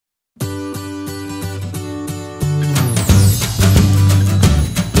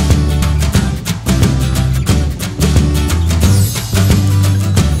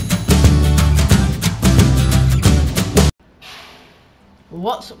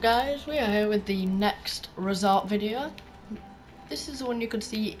What's up guys, we are here with the next resort video. This is the one you could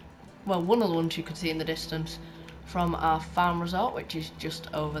see, well, one of the ones you could see in the distance from our farm resort, which is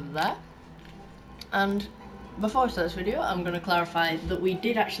just over there. And before I start this video, I'm going to clarify that we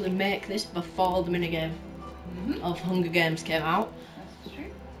did actually make this before the minigame of Hunger Games came out. That's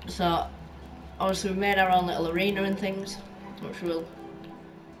true. So obviously we made our own little arena and things, which we'll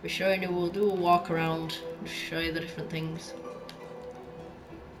be showing you. We'll do a walk around and show you the different things.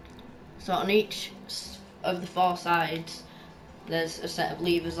 So on each of the four sides there's a set of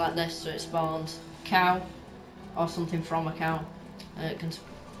levers like this, so it spawns cow or something from a cow. It can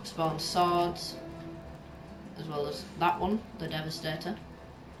spawn swords, as well as that one, the Devastator,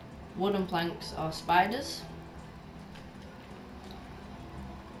 wooden planks or spiders,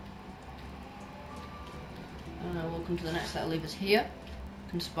 we'll come to the next set of levers here.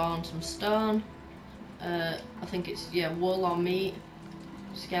 Can spawn some stone, I think it's wool or meat,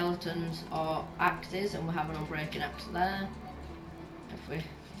 skeletons or axes, and we have an unbreaking axe there. If we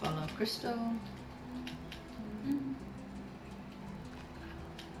follow crystal,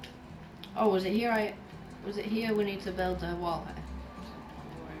 oh, was it here? Was it here we need to build a wall here?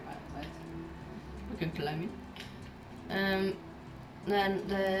 Don't worry about it later. We can climb it.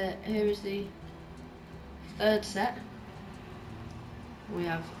 Then here is the third set. We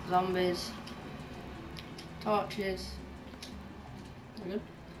have zombies, torches,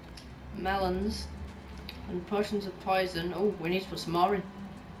 melons, and potions of poison. Oh, we need to put some more in.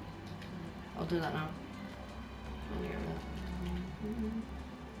 I'll do that now.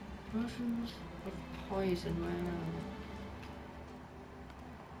 Potions of poison, where are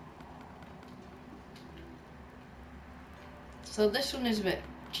they? So this one is a bit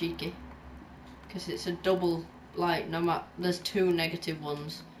cheeky, because it's a double, like, no matter, there's two negative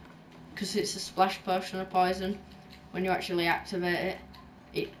ones. Because it's a splash potion of poison, when you actually activate it,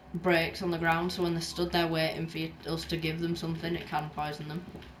 it breaks on the ground, so when they're stood there waiting for us to give them something, it can poison them.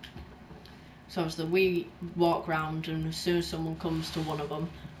 So obviously we walk around, and as soon as someone comes to one of them,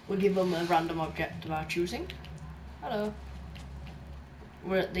 we give them a random object of our choosing. Hello.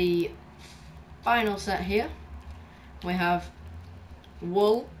 We're at the final set here. We have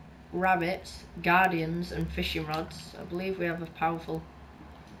wool, rabbits, guardians, and fishing rods. I believe we have a powerful,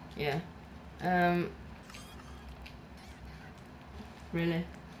 really.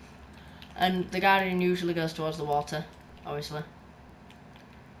 And the guardian usually goes towards the water, obviously.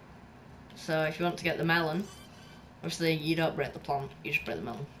 So if you want to get the melon, obviously you don't break the plant, you just break the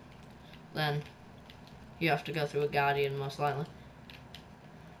melon. Then you have to go through a guardian, most likely.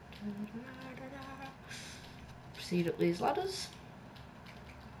 Proceed up these ladders.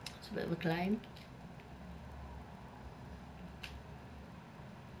 It's a bit of a climb.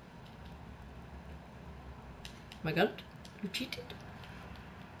 Oh my god, you cheated.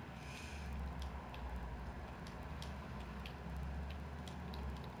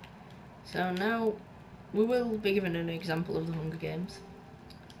 So now we will be given an example of the Hunger Games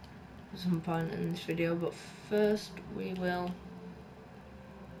at some point in this video, but first we will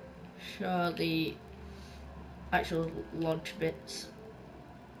show the actual lodge bits.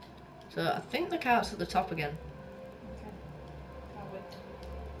 So I think the cart's at the top again. Okay. Can't wait.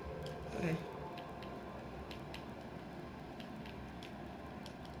 Okay.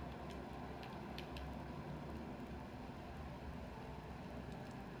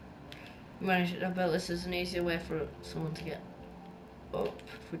 I built this as an easier way for someone to get up.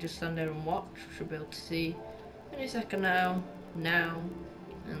 If we just stand there and watch, we should be able to see any second now, and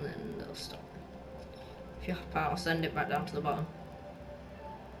then they'll stop. If you hop out, I'll send it back down to the bottom.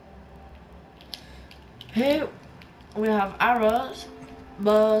 Here we have arrows,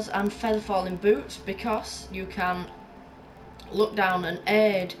 bows, and feather falling boots, because you can look down and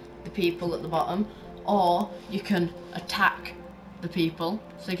aid the people at the bottom, or you can attack the people,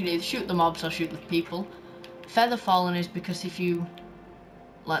 so you can either shoot the mobs or shoot the people. Feather falling is because if you,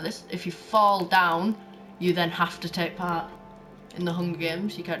 like this, if you fall down, you then have to take part in the Hunger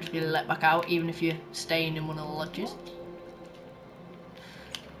Games. You can't just be let back out, even if you're staying in one of the lodges.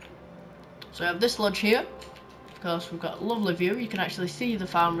 So we have this lodge here. Of course, we've got a lovely view. You can actually see the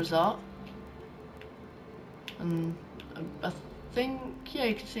farm resort, and I think, yeah,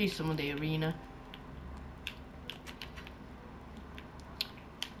 you can see some of the arena.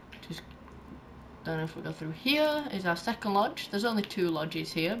 Then if we go through here is our second lodge. There's only two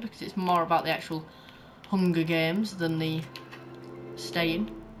lodges here because it's more about the actual Hunger Games than the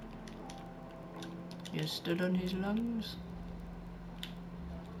staying. He stood on his lungs.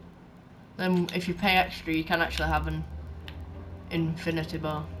 Then if you pay extra, you can actually have an infinity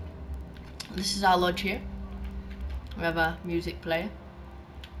bar. This is our lodge here. We have a music player.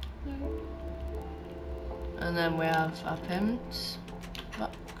 And then we have our payments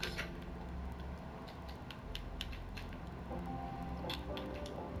box.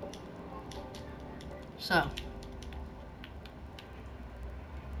 So,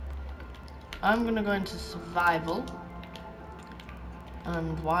 I'm gonna go into survival.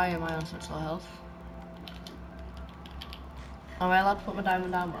 And why am I on such low health? Am I allowed to put my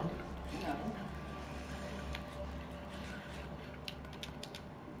diamond armor on? No.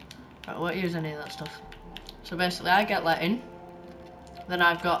 Right, I won't use any of that stuff. So basically I get let in, then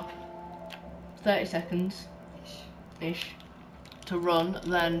I've got 30 seconds-ish to run,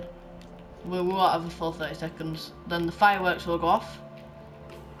 then we won't have a full 30 seconds, then the fireworks will go off,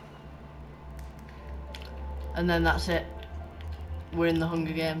 and then that's it. We're in the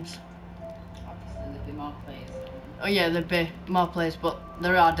Hunger Games. Obviously there'll be more players. Oh yeah, there'd be more players, but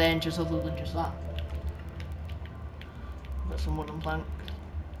there are dangers other than just that. Got some wooden plank.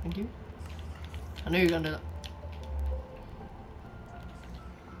 Thank you. I knew you were going to do that.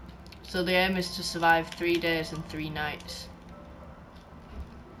 So the aim is to survive 3 days and 3 nights.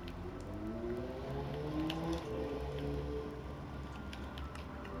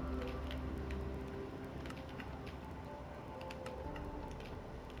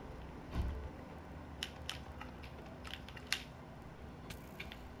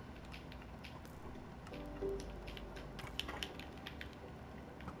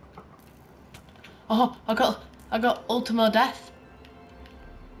 Oh, I got Ultimo Death.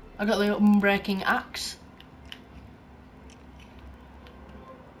 I got the Unbreaking Axe.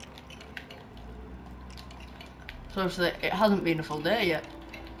 So obviously it hasn't been a full day yet,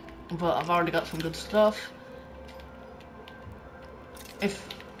 but I've already got some good stuff. There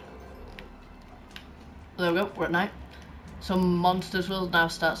we go, we're at night. Some monsters will now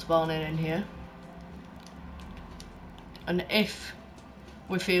start spawning in here. And if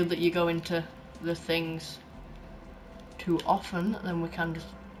we feel that you go into the things too often, then we can just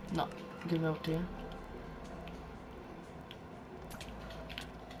not give up to you.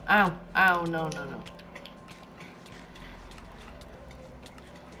 Ow, ow, no, no, no.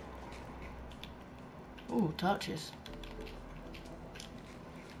 Ooh, torches.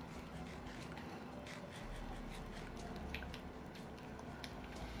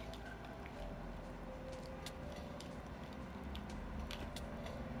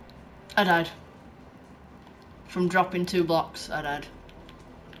 I died. From dropping 2 blocks, I died.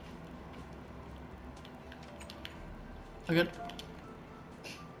 I good?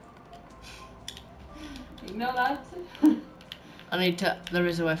 Ignore that. I need to, there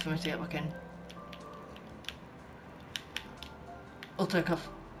is a way for me to get back in. I'll take off.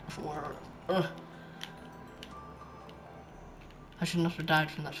 Ugh. I should not have died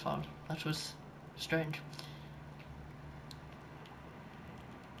from that fall. That was strange.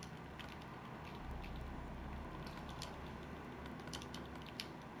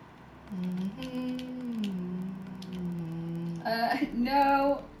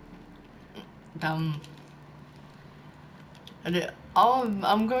 No. Damn.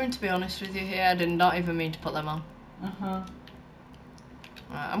 I'm going to be honest with you here, I did not even mean to put them on. Uh-huh.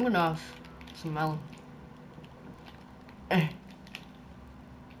 Right, I'm gonna have some melon. Eh.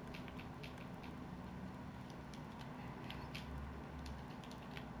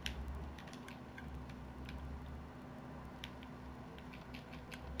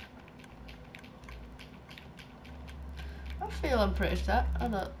 I feel I'm pretty set. I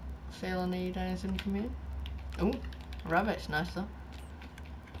don't feel I need anything from you. Ooh, a rabbit's nice though.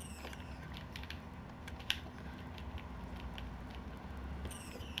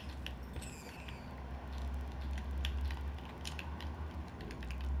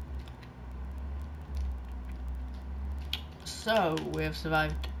 So, we have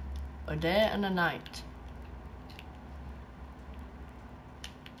survived a day and a night.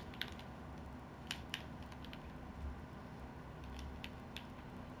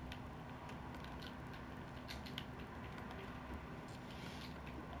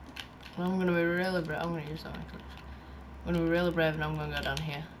 I'm gonna be really brave. I'm gonna use that one. I'm gonna be really brave and I'm gonna go down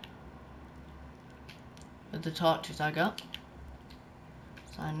here. With the torches I got.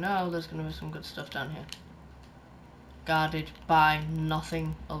 So I know there's gonna be some good stuff down here. Guarded by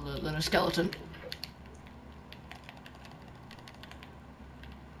nothing other than a skeleton.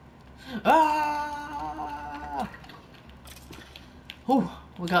 Ah! Oh,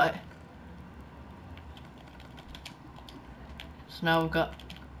 we got it. So now we've got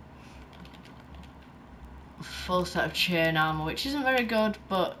a full set of chain armor, which isn't very good,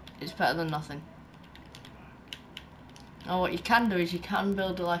 but it's better than nothing. Now what you can do is you can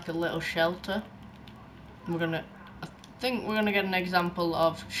build like a little shelter. And we're gonna, I think we're gonna get an example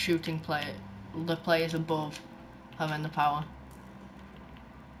of shooting the players above having the power.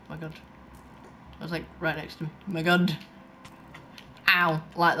 Oh my god. I was like right next to me. Oh my god. Ow,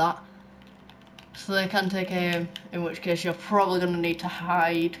 like that. So they can take aim, in which case you're probably gonna need to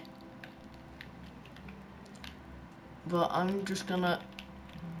hide. But I'm just gonna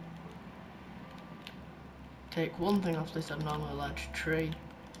take one thing off this abnormally large tree.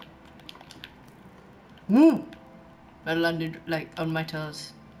 Woo! I landed like on my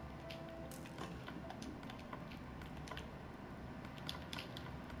toes.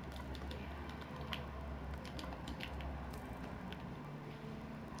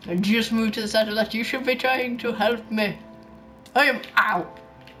 I just moved to the side of that. You should be trying to help me. I am. Ow!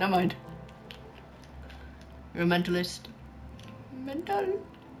 Never mind. You're a mentalist. Mental.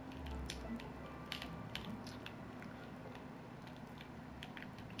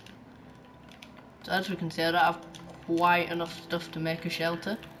 So as we can see, I don't have quite enough stuff to make a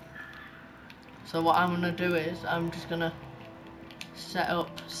shelter. So what I'm gonna do is I'm just gonna set up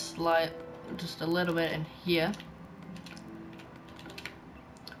just a little bit in here.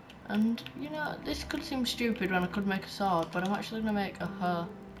 And you know, this could seem stupid when I could make a sword, but I'm actually gonna make a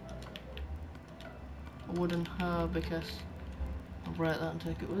wooden hoe, because I'll break that and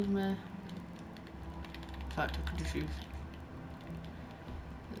take it with me. In fact, I could just use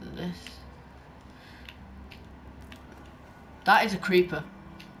this. That is a creeper.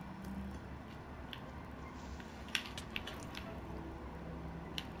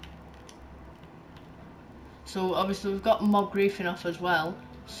 So obviously we've got mob griefing off as well,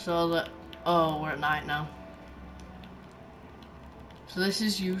 so that, oh, we're at night now. So this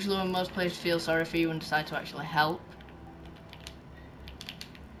is usually when most players feel sorry for you and decide to actually help,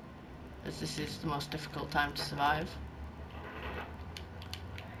 as this is the most difficult time to survive.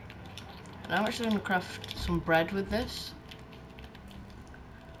 And I'm actually going to craft some bread with this.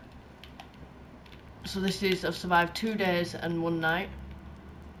 So this is, I've survived 2 days and 1 night.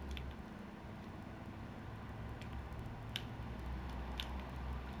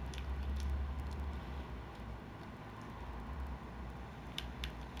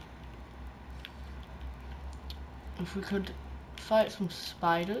 If we could fight some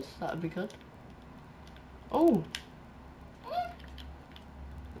spiders, that would be good. Oh!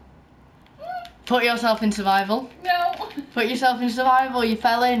 Put yourself in survival. No. Put yourself in survival, you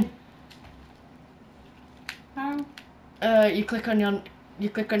fell in. How? You click on your name,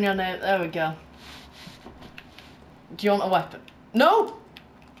 there we go. Do you want a weapon? No!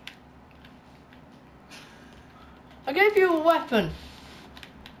 I gave you a weapon.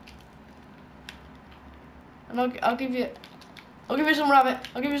 And I'll give you some rabbit.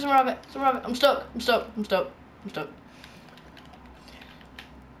 I'll give you some rabbit. I'm stuck.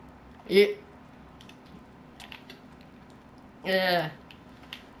 Yeah. Yeah.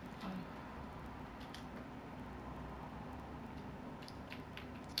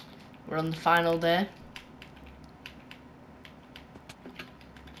 We're on the final day.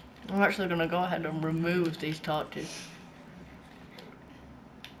 I'm actually gonna go ahead and remove these torches.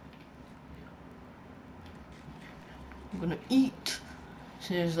 I'm gonna eat,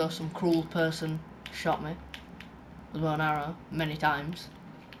 seeing as though some cruel person shot me with an arrow many times.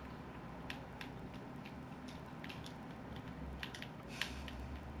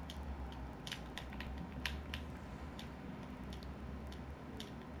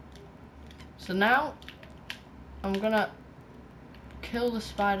 So now I'm gonna kill the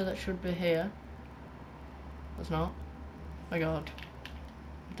spider that should be here. That's not. My god.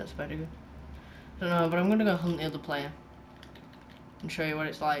 That's very good. I don't know, but I'm gonna go hunt the other player and show you what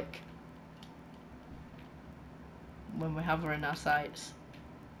it's like when we have her in our sights.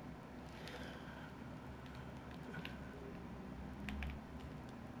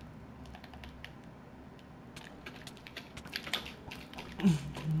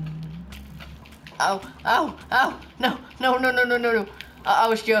 Ow, ow, ow, no. I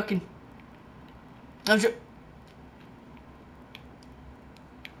was joking. I'm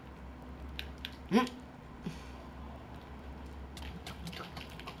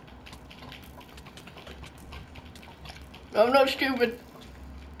not stupid.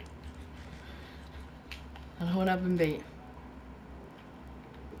 I don't want to have been beat.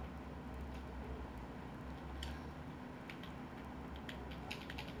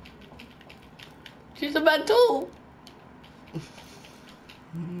 She's a mental.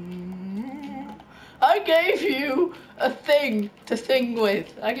 I gave you a thing to sing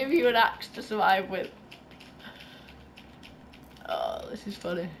with. I gave you an axe to survive with. Oh, this is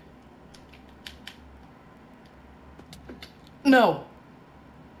funny. No.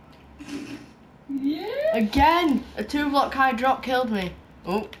 Yeah. Again! A 2-block high drop killed me.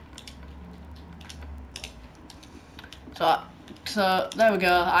 Oh. So there we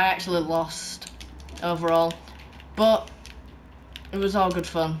go. I actually lost overall, but it was all good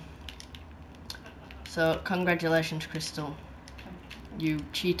fun. So congratulations, Crystal. You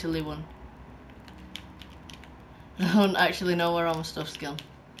cheatily won. I don't actually know where all my stuff's gone,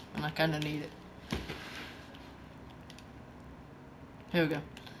 and I kind of need it. Here we go.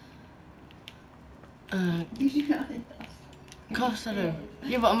 Of course I do.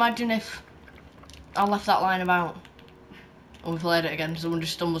 Yeah, but imagine if I left that line about and we played it again, someone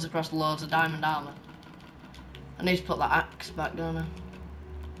just stumbles across loads of diamond armour. I need to put that axe back, don't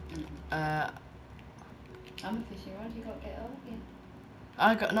I? I'm a fishing rod, you got to get over here.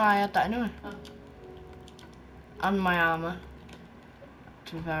 I had that anyway. Oh. And my armour.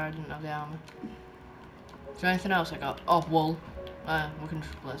 To be fair, I didn't have the armour. Is there anything else I got? Oh, wool. We can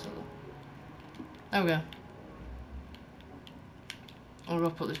just replace it though. There we go. I'll go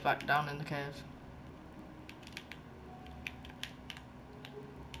put this back down in the cave.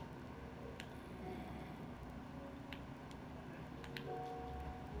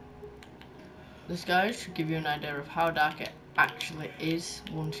 This, guys, should give you an idea of how dark it actually is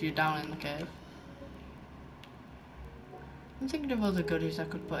once you're down in the cave. I'm thinking of other goodies I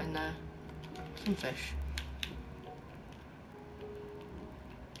could put in there. Some fish.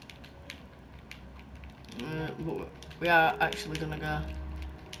 But we are actually gonna go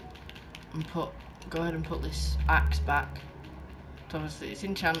and go ahead and put this axe back. So obviously it's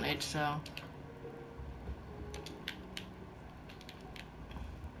enchanted, so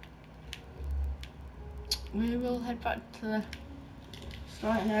we will head back to the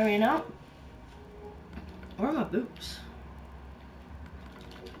starting area now. Where are my boots?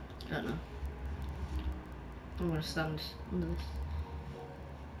 I don't know. I'm gonna stand under this.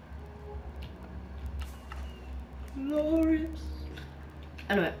 Glorious.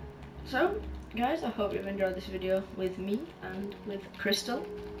 Anyway, so guys, I hope you've enjoyed this video with me and with Crystal.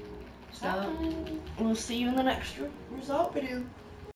 So we'll see you in the next result video.